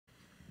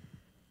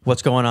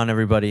What's going on,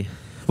 everybody?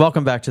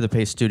 Welcome back to the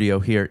Pace Studio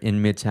here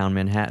in Midtown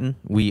Manhattan.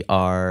 We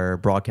are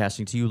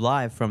broadcasting to you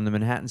live from the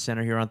Manhattan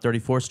Center here on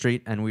 34th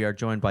Street, and we are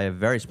joined by a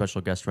very special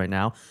guest right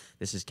now.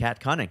 This is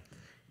Cunning.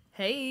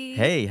 Hey.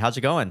 Hey, how's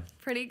it going?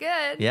 Pretty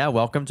good. Yeah,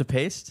 welcome to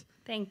Paste.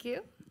 Thank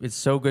you. It's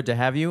so good to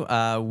have you.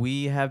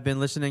 We have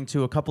been listening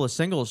to a couple of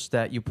singles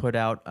that you put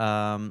out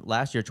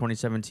last year,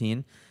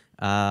 2017.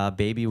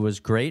 Baby was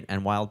great,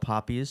 and Wild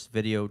Poppies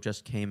video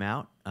just came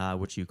out,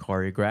 which you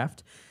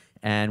choreographed.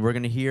 And we're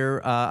going to hear,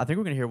 I think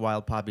we're going to hear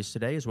Wild Poppies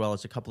today, as well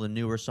as a couple of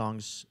newer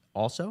songs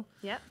also.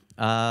 Yep.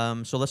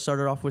 So let's start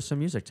it off with some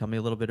music. Tell me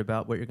a little bit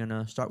about what you're going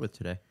to start with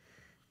today.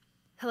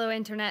 Hello,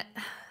 Internet.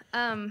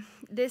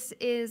 This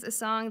is a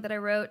song that I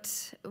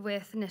wrote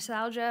with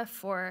nostalgia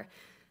for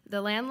the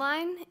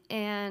landline,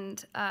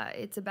 and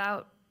it's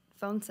about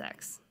phone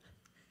sex.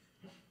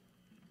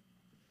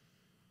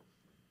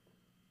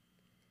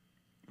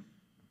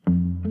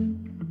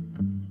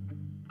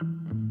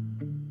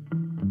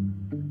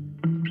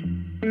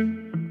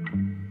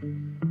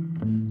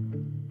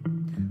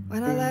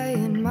 When I lay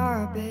in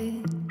my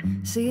bed,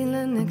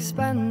 ceiling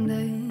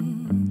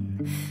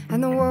expanding,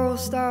 and the world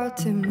started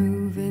to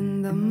move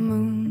in the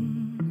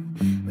moon,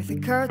 with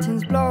the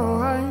curtains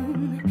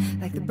blowing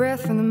like the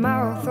breath from the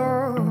mouth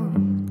of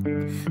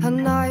a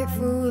night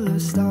full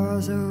of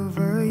stars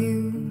over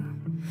you.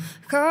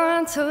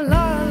 Current to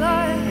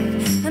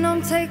light, and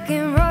I'm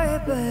taking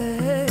right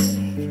back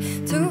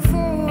to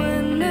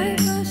when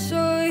I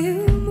saw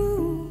you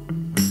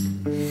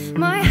move.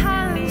 My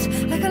hands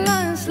like a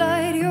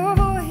landslide, your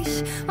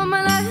voice on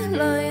my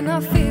landline. I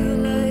feel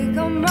like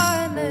I'm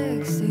right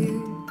next to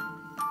you.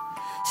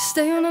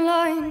 Stay on the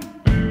line,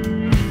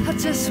 I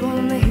just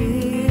wanna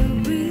hear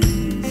you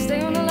breathe.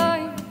 Stay on the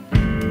line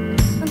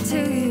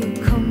until you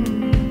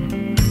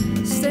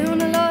come. Stay on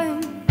the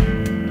line,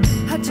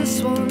 I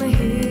just wanna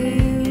hear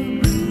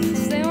you breathe.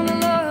 Stay on the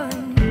line,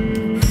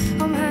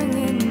 I'm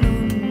hanging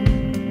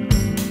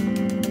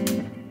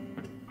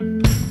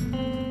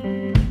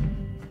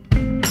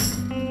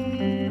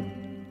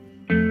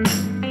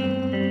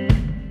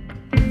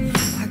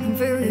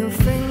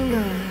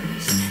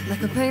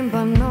like a paint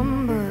by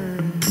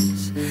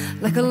numbers,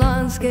 like a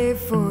landscape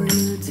for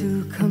you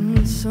to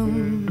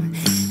consume.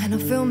 And I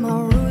feel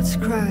my roots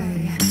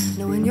cry,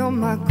 knowing you're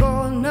my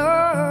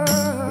corner.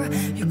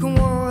 You can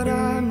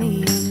water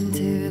me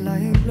until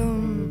I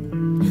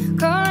bloom.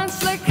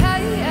 Currents like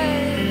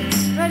hey,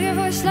 ride your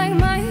voice like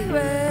my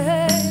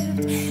wave,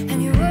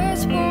 and your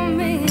words pull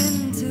me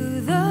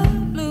into the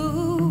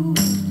blue.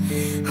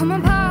 All my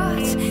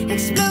parts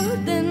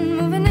exploding,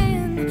 moving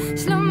in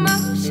slow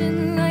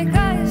motion like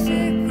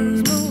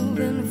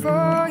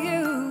for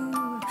you.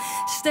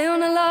 Stay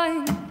on the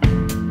line,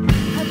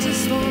 I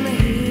just wanna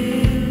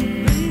hear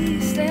you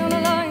breathe. Stay on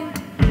the line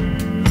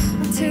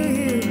until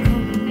you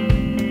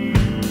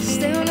come.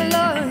 Stay on the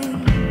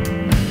line,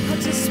 I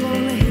just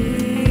wanna hear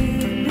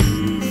you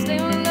breathe. Stay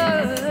on the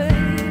line,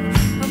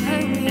 I'm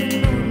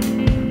hanging on.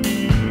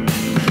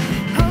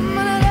 Come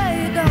on, I lay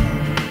you down.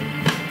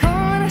 Come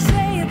on, I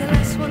say you're the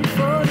last one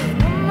for you.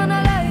 Come on, I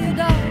lay you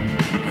down.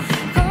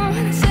 Come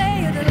on, I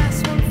say you're the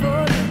last one for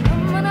you.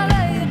 Come on, I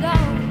lay you down.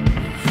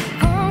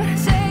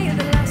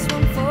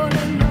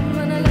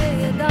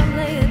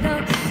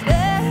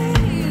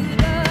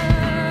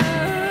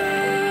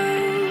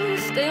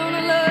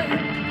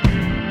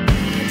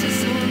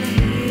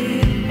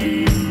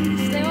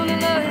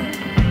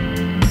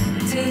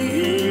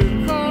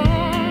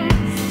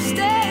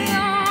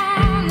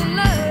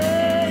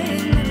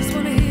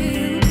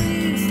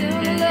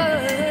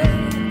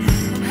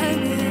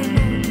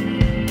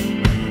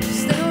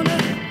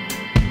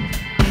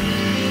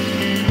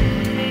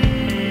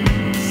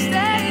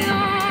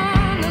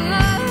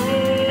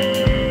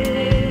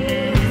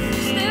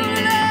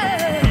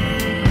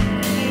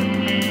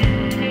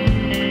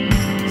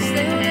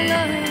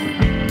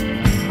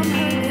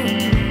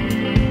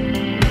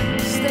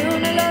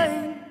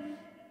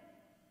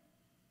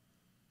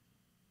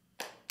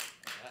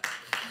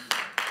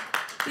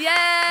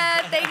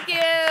 Yeah, thank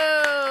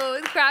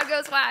you. The crowd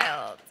goes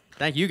wild.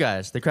 Thank you,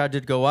 guys. The crowd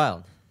did go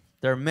wild.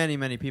 There are many,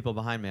 many people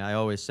behind me. I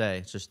always say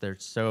it's just they're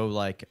so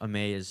like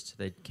amazed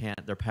they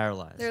can't. They're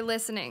paralyzed. They're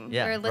listening.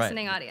 Yeah, they're a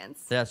listening right.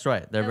 audience. That's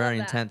right. They're very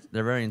intense.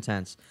 They're very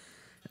intense.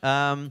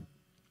 Kat,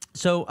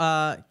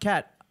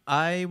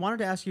 I wanted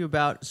to ask you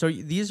about. So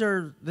this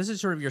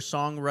is sort of your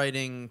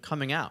songwriting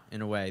coming out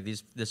in a way.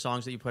 The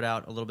songs that you put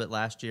out a little bit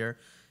last year,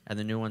 and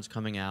the new ones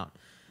coming out.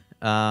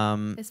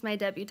 It's my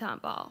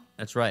debutante ball.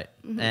 That's right.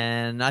 Mm-hmm.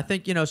 And I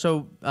think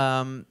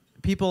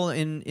people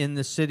in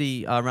the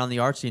city around the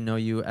art scene know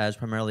you as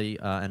primarily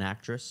an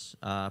actress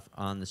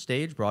on the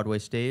stage, Broadway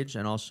stage,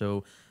 and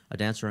also a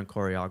dancer and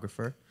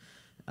choreographer.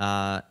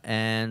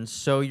 And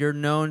so you're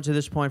known to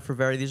this point for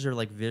these are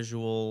like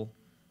visual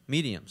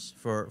mediums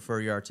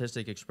for your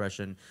artistic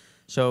expression.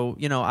 So,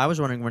 I was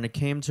wondering when it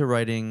came to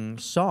writing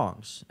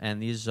songs, and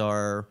these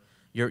are,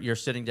 you're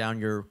sitting down,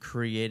 you're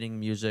creating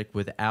music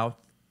without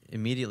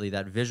immediately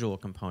that visual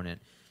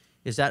component.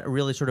 is that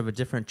really sort of a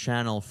different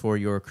channel for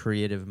your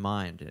creative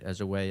mind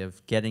as a way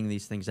of getting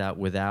these things out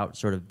without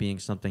sort of being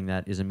something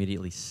that is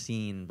immediately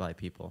seen by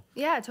people?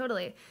 Yeah,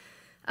 totally.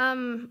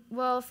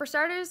 Well, for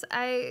starters,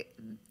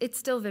 it's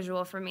still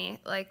visual for me.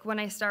 Like when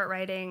I start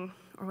writing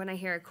or when I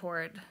hear a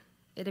chord,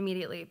 it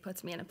immediately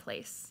puts me in a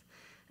place.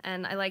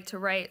 And I like to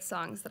write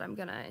songs that I'm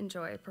going to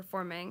enjoy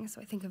performing.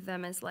 So I think of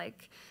them as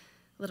like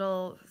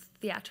little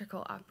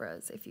theatrical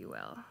operas, if you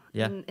will.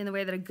 Yeah. In the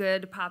way that a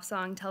good pop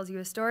song tells you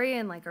a story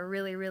in like a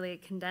really, really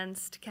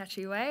condensed,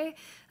 catchy way.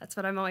 That's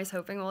what I'm always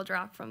hoping will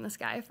drop from the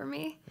sky for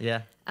me.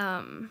 Yeah.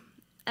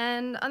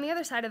 And on the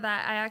other side of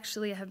that, I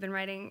actually have been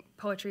writing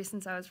poetry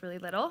since I was really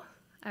little.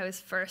 I was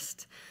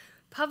first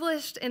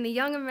published in the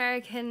Young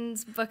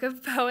American's Book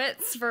of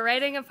Poets for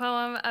writing a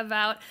poem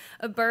about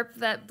a burp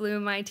that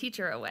blew my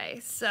teacher away.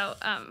 So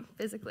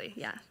physically,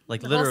 yeah.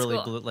 Like the whole literally,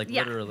 school.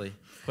 literally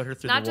put her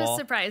through Not the wall. just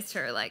surprised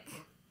her, like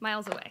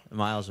miles away.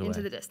 Miles away.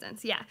 Into the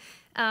distance, yeah.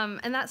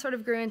 And that sort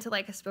of grew into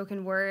like a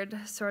spoken word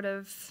sort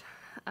of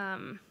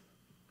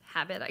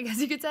habit, I guess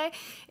you could say,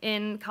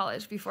 in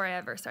college before I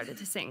ever started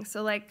to sing.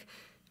 So like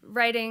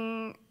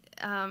writing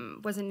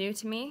wasn't new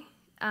to me.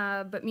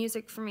 But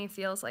music for me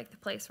feels like the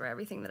place where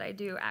everything that I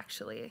do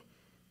actually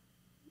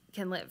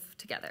can live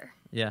together.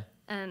 Yeah.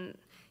 And,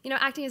 you know,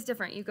 acting is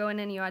different. You go in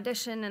and you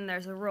audition, and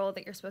there's a role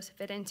that you're supposed to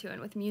fit into.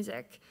 And with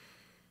music,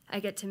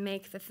 I get to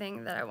make the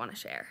thing that I want to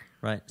share.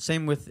 Right.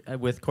 Same with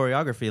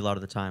choreography a lot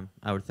of the time,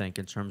 I would think,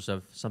 in terms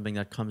of something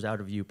that comes out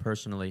of you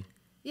personally.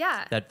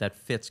 Yeah. That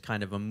fits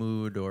kind of a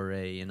mood or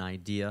an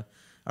idea.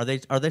 Are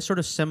they sort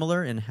of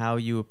similar in how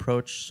you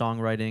approach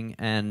songwriting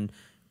and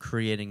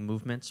creating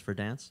movements for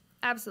dance?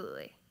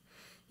 Absolutely.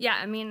 Yeah,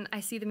 I mean, I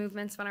see the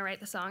movements when I write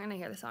the song, and I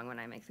hear the song when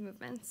I make the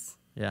movements.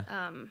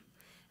 Yeah.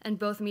 And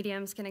both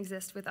mediums can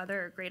exist with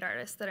other great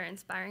artists that are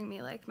inspiring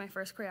me. Like my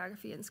first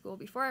choreography in school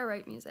before I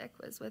write music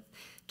was with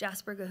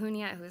Jasper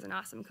Gahunia, who's an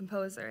awesome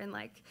composer. And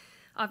like,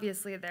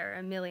 obviously there are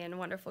a million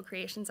wonderful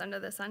creations under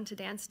the sun to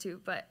dance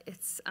to, but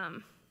it's, I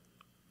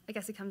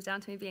guess it comes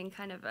down to me being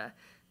kind of a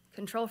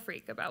control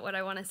freak about what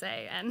I want to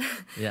say and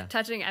yeah.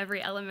 touching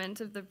every element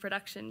of the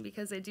production,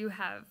 because I do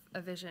have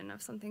a vision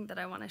of something that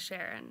I want to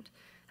share. And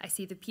I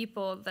see the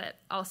people that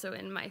also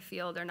in my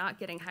field are not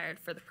getting hired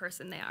for the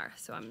person they are.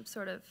 So I'm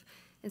sort of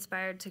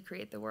inspired to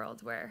create the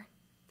world where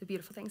the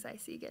beautiful things I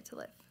see get to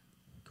live.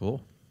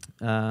 Cool.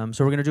 So we're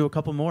going to do a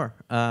couple more.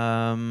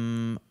 Tell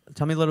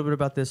me a little bit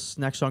about this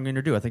next song you're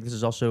going to do. I think this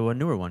is also a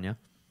newer one, yeah?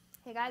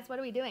 Hey guys, what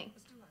are we doing?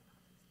 Let's do Poppies.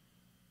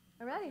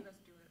 All right. Do you guys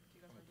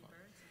want to do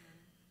birds?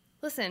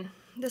 Listen,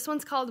 this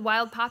one's called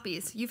Wild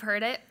Poppies. You've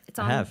heard it. It's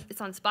on, I have.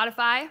 It's on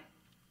Spotify.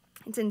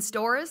 It's in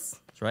stores.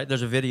 That's right.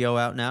 There's a video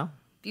out now.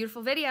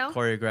 Beautiful video.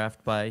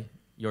 Choreographed by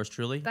yours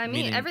truly. By me.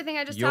 Meaning Everything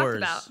I just yours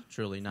talked about.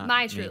 Truly, not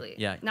My me. truly.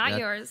 Yeah. Not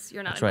yours.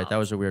 You're not That's right. involved. That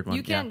was a weird one.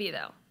 You can be,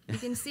 though. You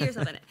can see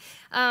yourself in it.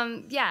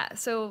 Yeah,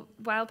 so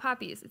Wild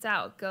Poppies, it's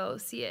out. Go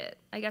see it.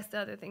 I guess the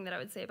other thing that I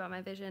would say about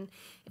my vision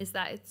is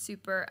that it's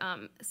super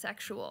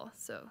sexual.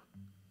 So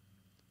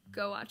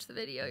go watch the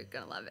video. You're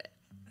going to love it.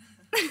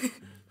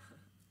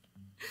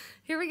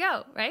 Here we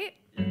go, right?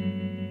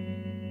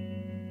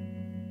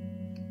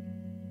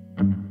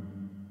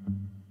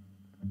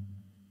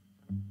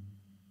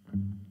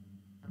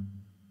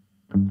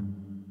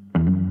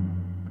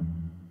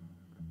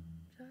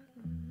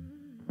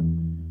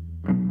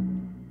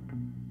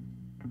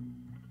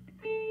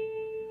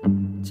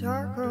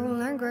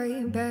 Charcoal and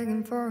grey,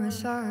 begging for a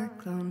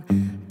cyclone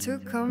to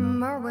come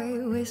my way,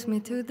 whisk me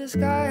to the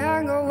sky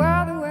and go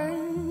where the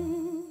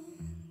wind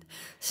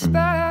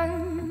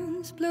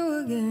spans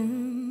blue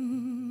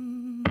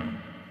again.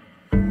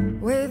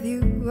 With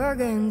you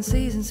again,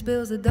 season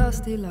spills the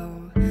dusty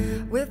law.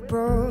 With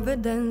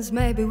Providence,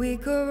 maybe we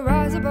could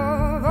rise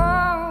above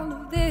all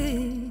of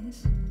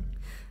this.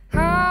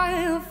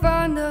 I'll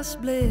find us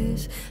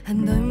bliss,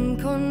 and I'm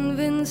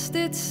convinced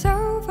it's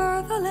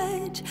over the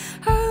ledge,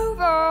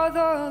 over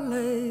the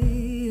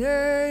ledge.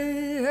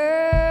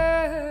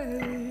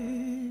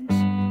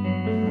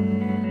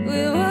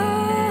 With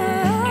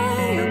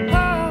wild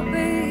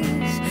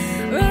poppies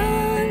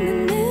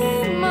running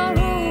in my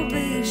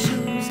ruby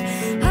shoes,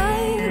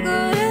 I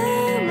got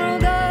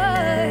emerald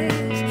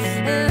eyes,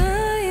 and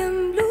I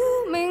am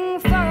blooming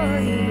for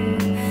you.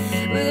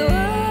 With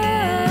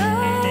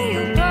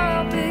wild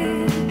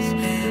poppies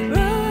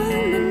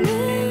running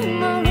in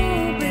my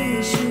ruby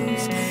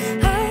shoes,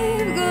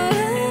 I've got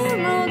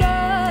emerald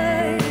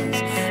eyes,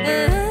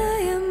 and I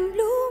am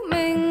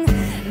blooming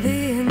the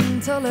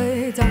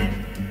intellect.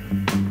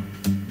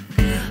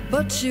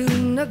 But you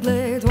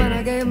neglect when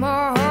I gave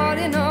my heart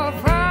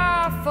enough,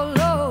 I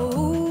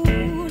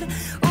followed.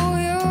 Oh,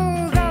 you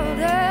go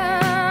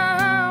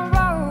down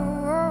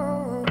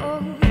road.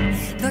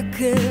 The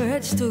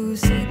courage to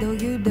see, though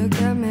you done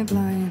kept me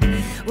blind.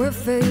 We're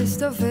face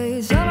to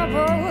face on a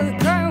boat,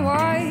 crying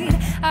white.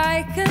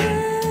 I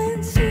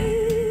can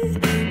see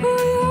who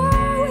you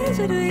always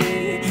would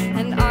be,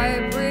 and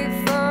I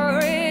prefer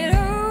it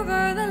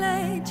over the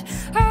ledge,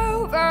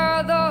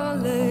 over the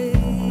ledge.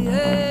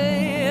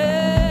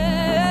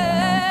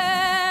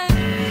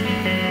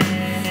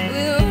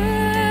 With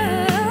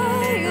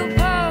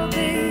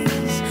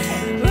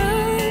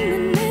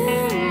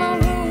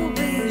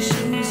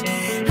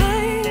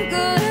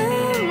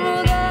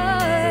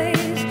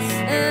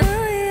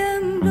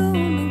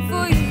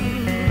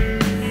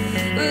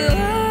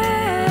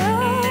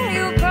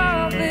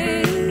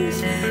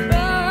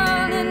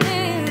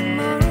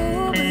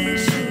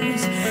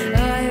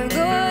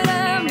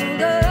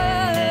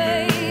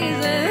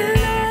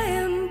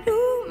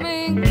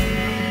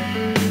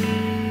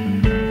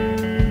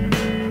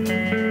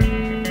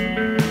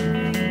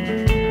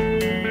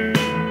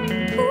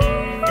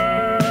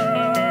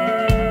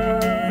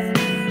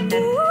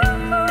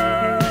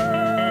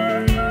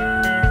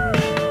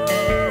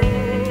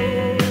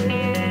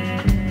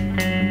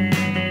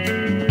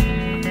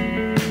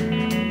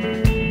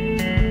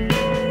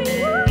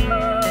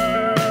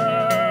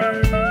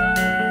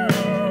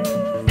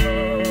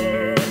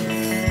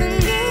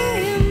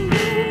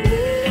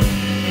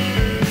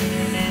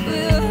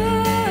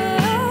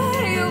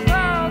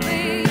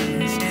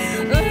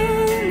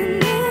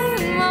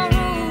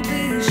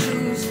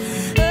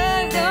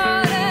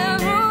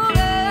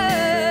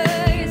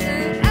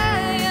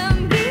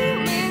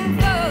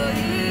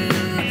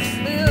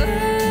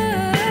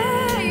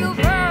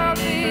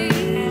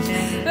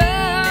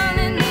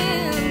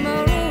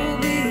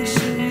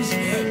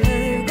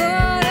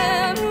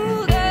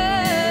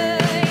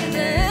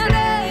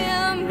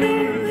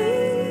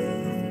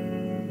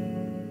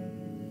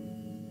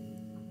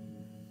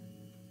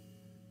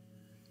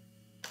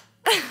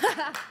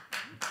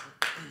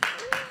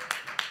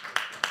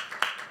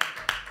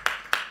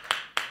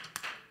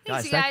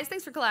Thanks, you guys.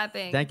 Thanks for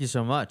clapping. Thank you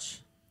so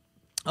much.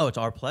 Oh, it's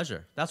our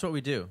pleasure. That's what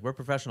we do. We're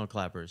professional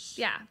clappers.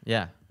 Yeah.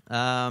 Yeah.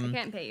 I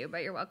can't pay you,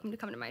 but you're welcome to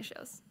come to my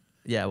shows.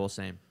 Yeah, well,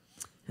 same.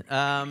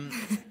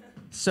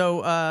 So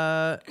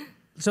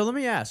let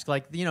me ask,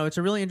 like, you know, it's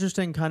a really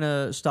interesting kind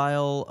of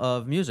style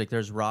of music.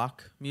 There's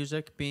rock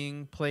music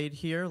being played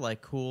here,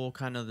 like cool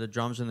kind of the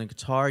drums and the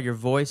guitar. Your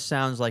voice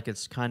sounds like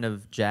it's kind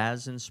of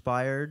jazz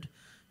inspired.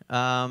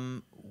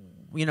 You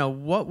know,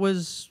 what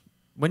was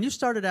when you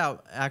started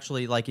out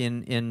actually like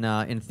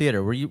in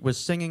theater? Was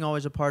singing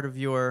always a part of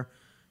your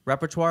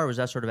repertoire, or was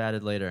that sort of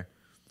added later?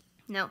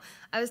 No,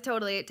 I was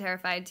totally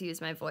terrified to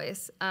use my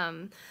voice.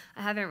 I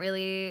haven't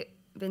really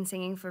been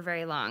singing for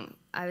very long.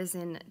 I was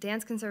in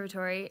dance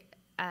conservatory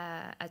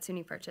at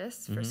SUNY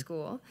Purchase for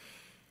school,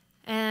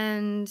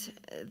 and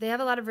they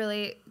have a lot of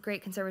really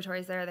great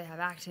conservatories there. They have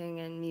acting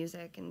and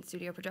music and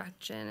studio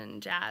production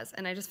and jazz,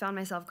 and I just found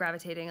myself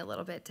gravitating a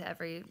little bit to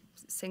every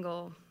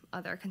single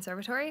other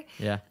conservatory.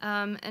 Yeah.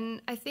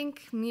 And I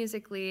think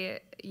musically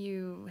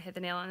you hit the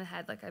nail on the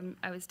head. Like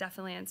I was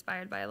definitely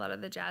inspired by a lot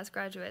of the jazz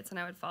graduates, and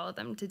I would follow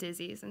them to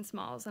Dizzy's and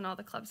Smalls and all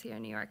the clubs here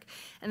in New York.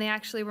 And they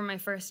actually were my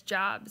first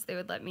jobs. They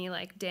would let me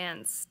like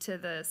dance to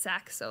the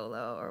sax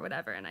solo or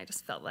whatever, and I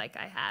just felt like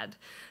I had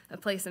a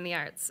place in the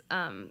arts.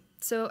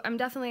 So I'm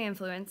definitely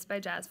influenced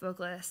by jazz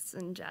vocalists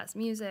and jazz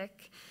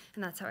music,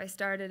 and that's how I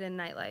started in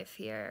nightlife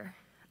here.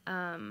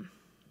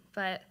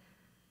 But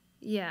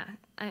yeah,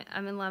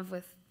 I'm in love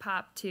with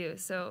pop too,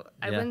 so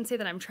I wouldn't say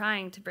that I'm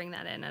trying to bring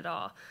that in at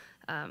all,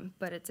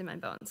 but it's in my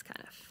bones,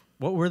 kind of.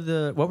 What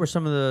were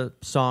some of the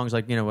songs,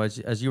 like, you know,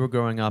 as you were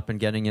growing up and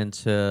getting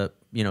into,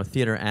 you know,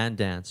 theater and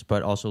dance,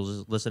 but also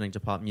listening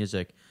to pop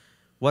music?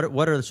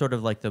 What are sort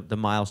of like the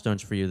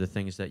milestones for you, the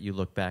things that you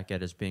look back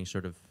at as being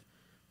sort of,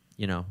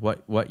 you know,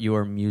 what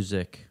your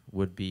music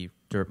would be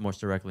most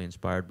directly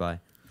inspired by?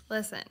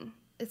 Listen,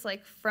 it's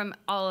like from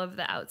all of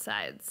the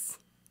outsides,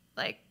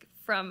 like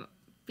from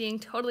being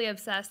totally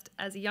obsessed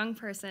as a young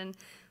person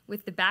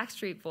with the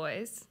Backstreet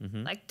Boys,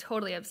 like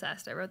totally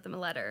obsessed. I wrote them a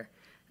letter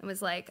and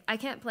was like, I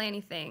can't play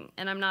anything,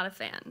 and I'm not a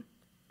fan.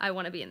 I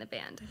want to be in the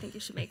band. I think you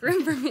should make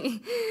room for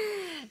me.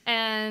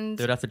 And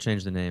they would have to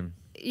change the name.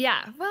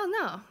 Yeah, well,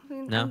 no. I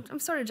mean, No? I'm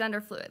sort of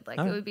gender fluid. Like,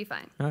 All it right. would be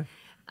fine. All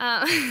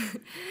right.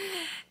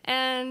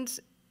 And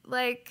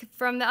like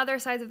from the other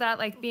sides of that,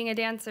 like being a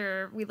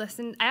dancer, we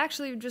listened. I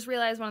actually just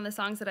realized one of the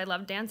songs that I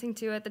loved dancing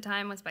to at the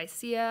time was by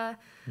Sia.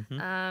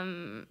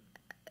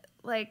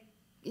 Like,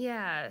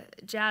 yeah,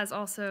 jazz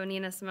also.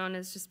 Nina Simone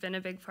has just been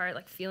a big part.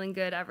 Like, Feeling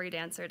Good, every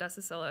dancer does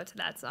a solo to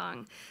that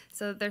song.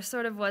 So there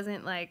sort of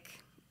wasn't like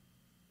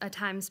a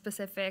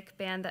time-specific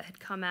band that had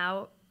come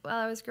out while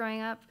I was growing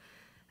up.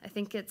 I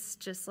think it's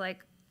just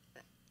like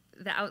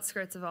the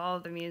outskirts of all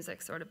of the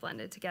music sort of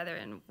blended together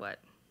and what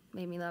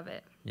made me love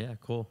it. Yeah,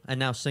 cool. And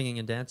now singing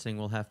and dancing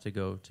will have to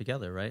go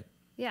together, right?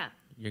 Yeah.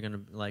 You're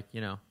gonna, like, you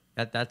know,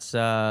 that's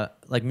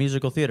like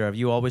musical theater. Have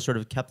you always sort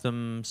of kept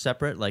them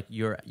separate? Like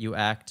you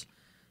act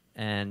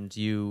and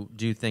you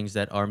do things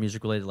that are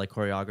music related, like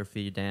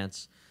choreography,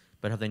 dance,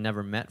 but have they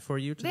never met for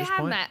you to this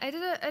point? They have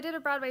met. I did a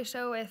Broadway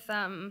show with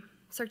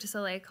Cirque du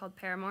Soleil called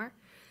Paramore,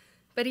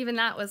 but even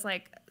that was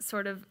like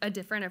sort of a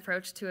different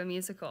approach to a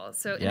musical.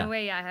 So in a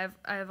way, I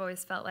have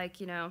always felt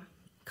like, you know,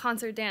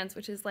 concert dance,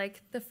 which is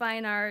like the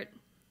fine art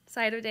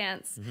side of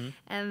dance,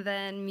 and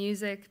then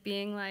music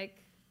being like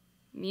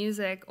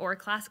music or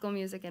classical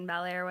music and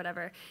ballet or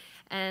whatever.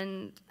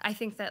 And I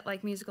think that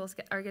like musicals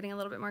are getting a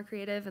little bit more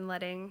creative and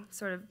letting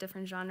sort of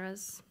different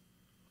genres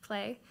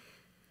play.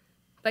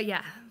 But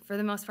yeah, for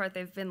the most part,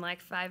 they've been like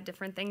 5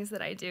 different things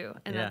that I do,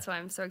 and that's why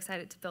I'm so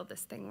excited to build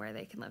this thing where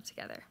they can live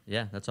together.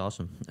 Yeah, that's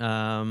awesome.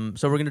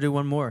 So we're going to do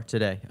one more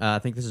today. I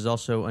think this is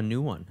also a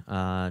new one,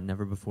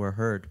 never before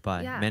heard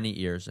by many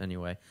ears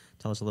anyway.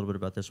 Tell us a little bit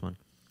about this one.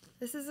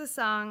 This is a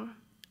song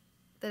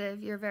that if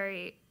you're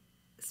very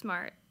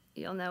smart,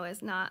 you'll know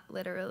is not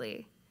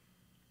literally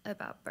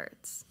about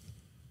birds,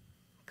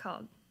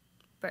 called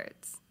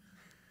Birds.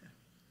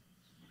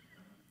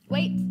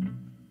 Wait.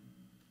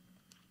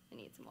 I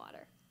need some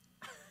water.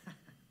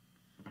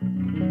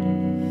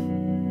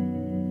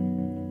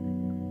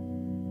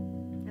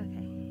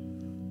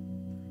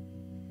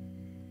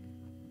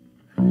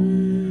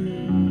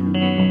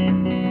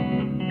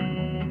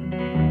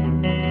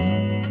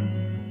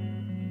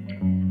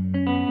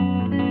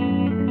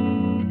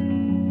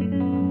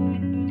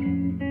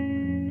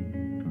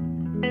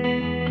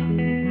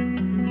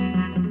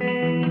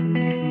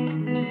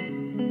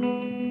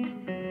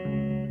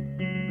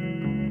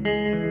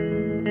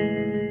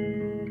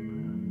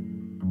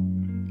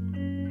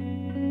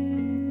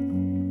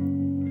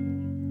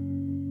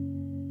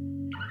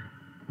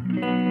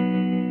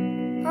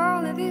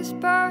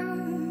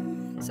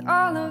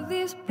 All of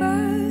these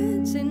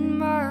birds in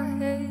my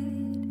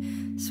head,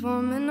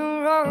 swarming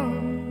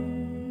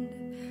around,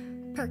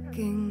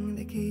 pecking,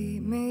 they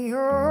keep me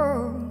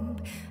up,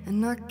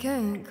 and I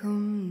can't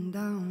come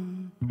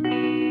down.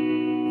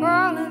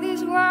 All of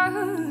these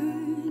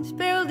words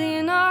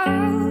building a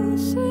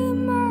house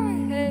in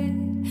my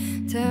head,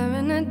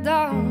 tearing it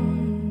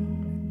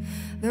down,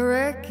 The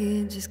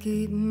wreckage is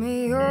keeping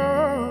me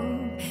up,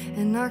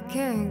 and I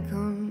can't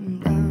come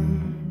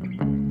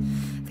down.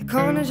 The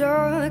corners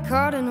of the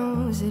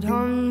cardinals that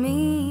haunt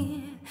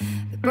me,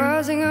 the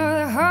buzzing of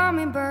the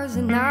hummingbirds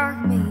that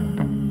knock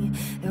me.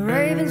 The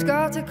ravens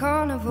got to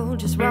carnival,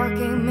 just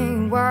rocking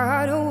me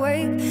wide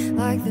awake,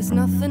 like there's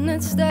nothing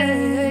at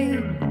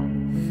stake.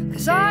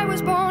 'Cause I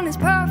was born as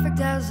perfect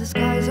as the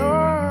skies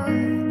are,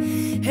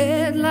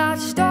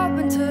 headlights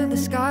stopping to the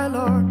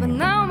skylark. But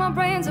now my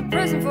brain's a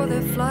prison for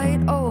their flight.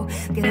 Oh,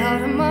 get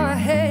out of my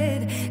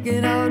head,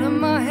 get out of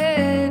my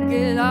head,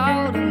 get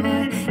out of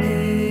my head.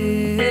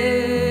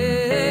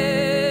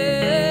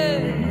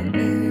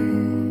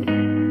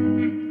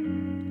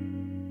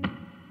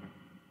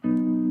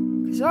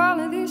 'Cause all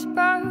of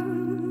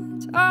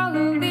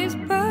these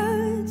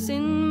birds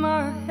in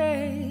my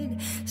head,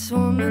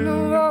 swarming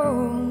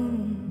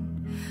around,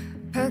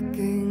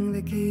 pecking,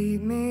 they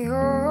keep me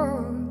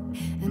up,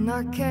 and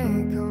I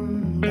can't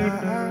come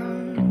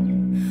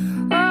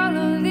down. All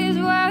of these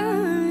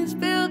words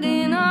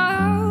building a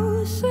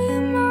house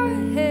in my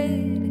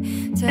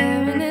head,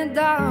 tearing it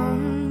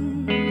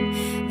down.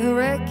 The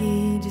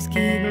wreckage is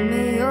keeping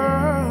me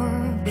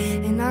up,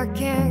 and I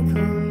can't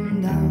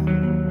come down.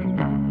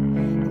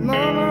 The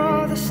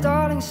murmur of the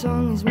starting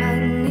song is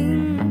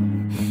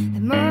maddening. The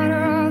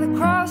murder of the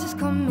cross is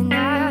coming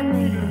at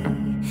me.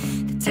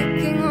 The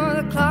ticking of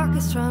the clock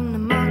is trying to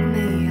mock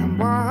me. I'm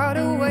wide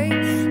awake,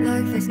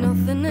 like there's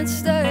nothing at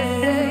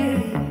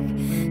stake.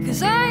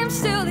 'Cause I am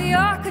still the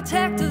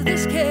architect of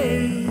this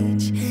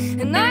cage,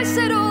 and I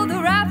set all the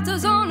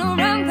raptors on a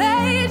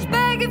rampage,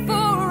 begging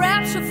for a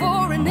rapture,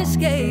 for an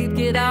escape.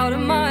 Get out of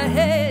my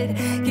head,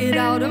 get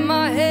out of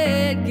my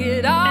head,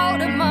 get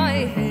out of my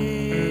head.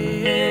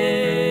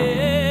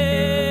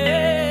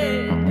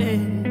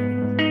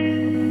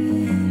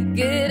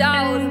 Get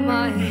out of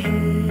my head.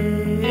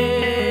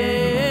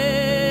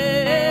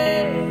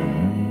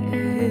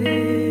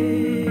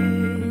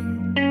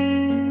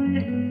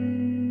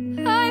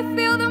 I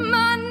feel the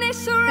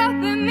madness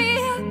wrapping me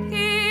up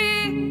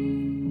here.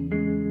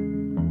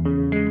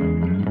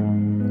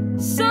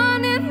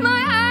 Sun in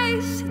my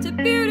eyes, it's a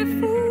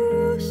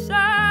beautiful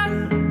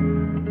sight.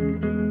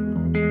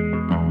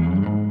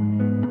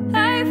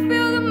 I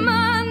feel the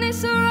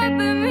madness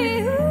wrapping me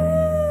up.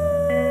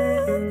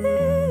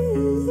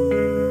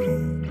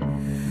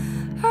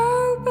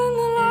 Open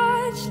the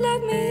lights, let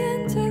me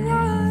into the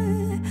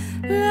light.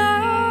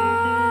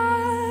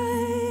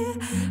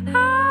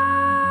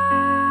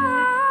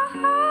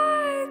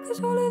 'Cause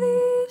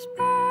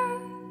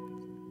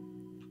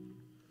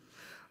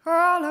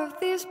all of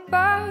these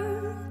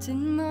birds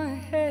in my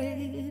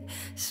head,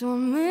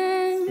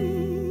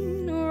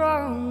 swarming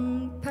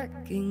around,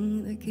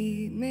 pecking, they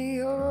keep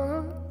me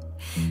up,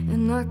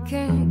 and I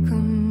can't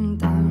come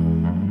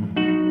down.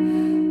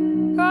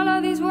 All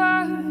of these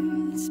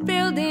words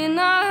building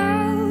a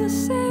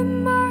house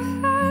in my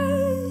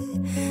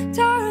head,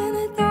 tearing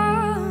it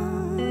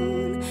down.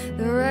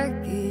 The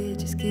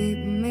wreckage is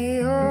keeping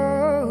me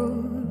up,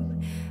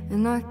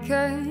 and I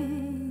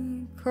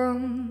can't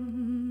come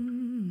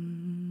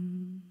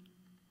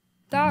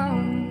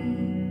down.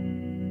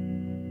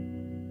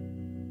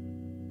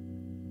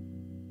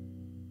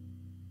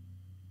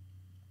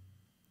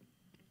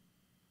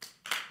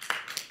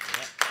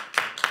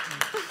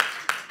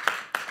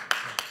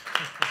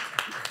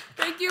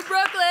 Thank you,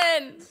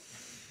 Brooklyn.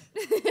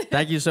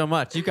 Thank you so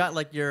much. You got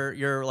like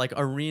your like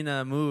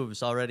arena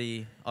moves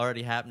already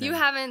happening. You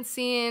haven't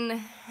seen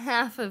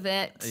half of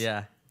it.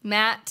 Yeah.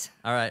 Matt.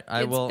 All right,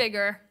 It's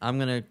bigger.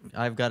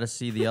 I've got to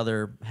see the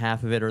other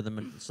half of it, or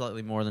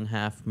slightly more than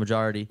half,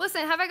 majority.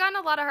 Listen, have I gotten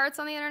a lot of hearts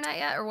on the internet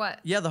yet, or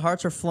what? Yeah, the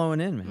hearts are flowing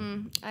in,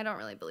 man. I don't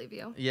really believe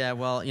you. Yeah,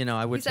 well, you know,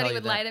 I would He said tell he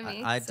you would lie to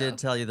me, I so. did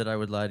tell you that I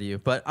would lie to you,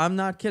 but I'm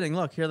not kidding.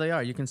 Look, here they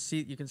are. You can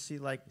see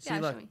like Yeah,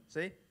 show look, me.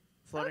 see,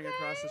 floating Okay.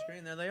 across the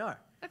screen. There they are.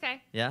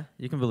 Okay. Yeah,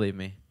 you can believe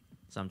me,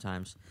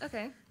 sometimes.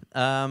 Okay.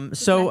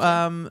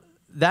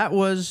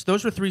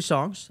 Those were 3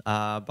 songs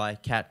by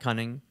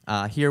Cunning.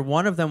 Here,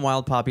 one of them,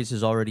 Wild Poppies,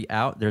 is already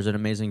out. There's an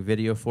amazing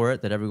video for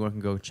it that everyone can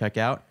go check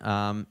out.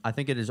 I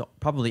think it is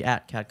probably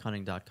at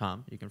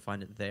catcunning.com. You can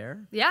find it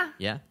there. Yeah.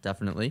 Yeah,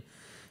 definitely.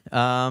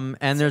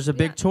 And there's a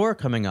big tour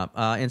coming up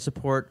in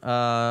support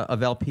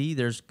of LP.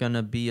 There's going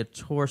to be a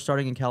tour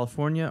starting in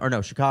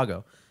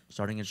Chicago.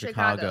 Starting in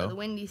Chicago. The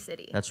Windy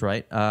City. That's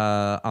right.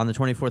 On the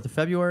 24th of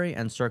February,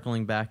 and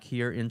circling back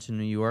here into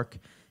New York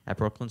at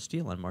Brooklyn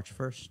Steel on March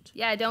 1st.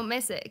 Yeah, don't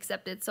miss it,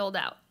 except it's sold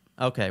out.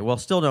 Okay, well,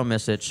 still don't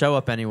miss it. Show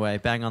up anyway.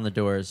 Bang on the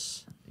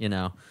doors. You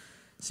know,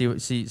 see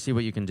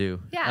what you can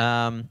do.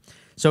 Yeah.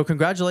 So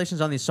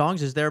congratulations on these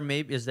songs. Is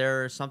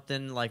there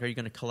something like? Are you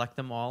going to collect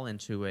them all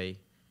into a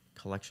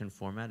collection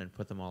format and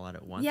put them all out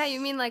at once? Yeah, you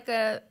mean like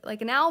an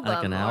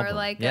album, or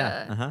like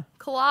a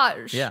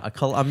collage? Yeah,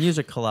 a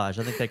music collage.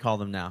 I think they call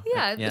them now.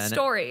 Yeah, the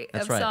story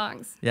of right.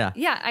 songs. Yeah.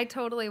 Yeah, I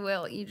totally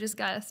will. You just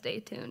gotta stay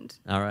tuned.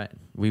 All right,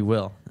 we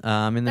will.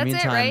 In the That's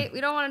meantime, it, right?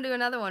 We don't want to do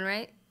another one,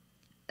 right?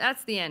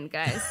 That's the end,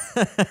 guys.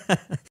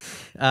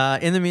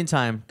 In the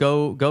meantime,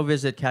 go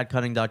visit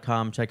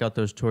catcutting.com. Check out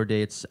those tour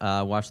dates.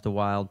 Watch the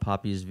Wild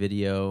Poppies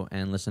video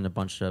and listen to a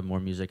bunch of more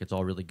music. It's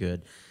all really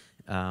good.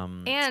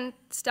 And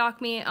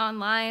stalk me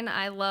online.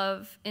 I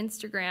love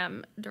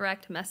Instagram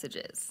direct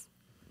messages.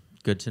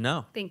 Good to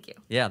know. Thank you.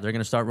 Yeah, they're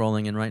going to start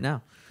rolling in right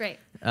now. Great.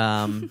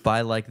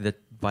 By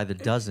the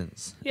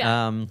dozens.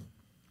 Yeah.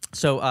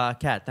 So,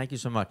 Kat, thank you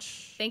so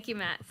much. Thank you,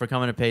 Matt. For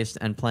coming to Paste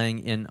and playing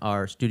in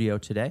our studio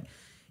today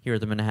here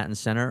at the Manhattan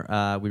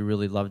Center. We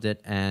really loved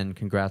it, and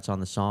congrats on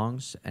the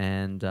songs,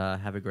 and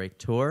have a great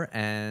tour,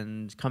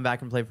 and come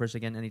back and play for us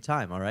again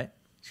anytime, all right?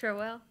 Sure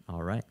will.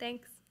 All right.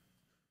 Thanks.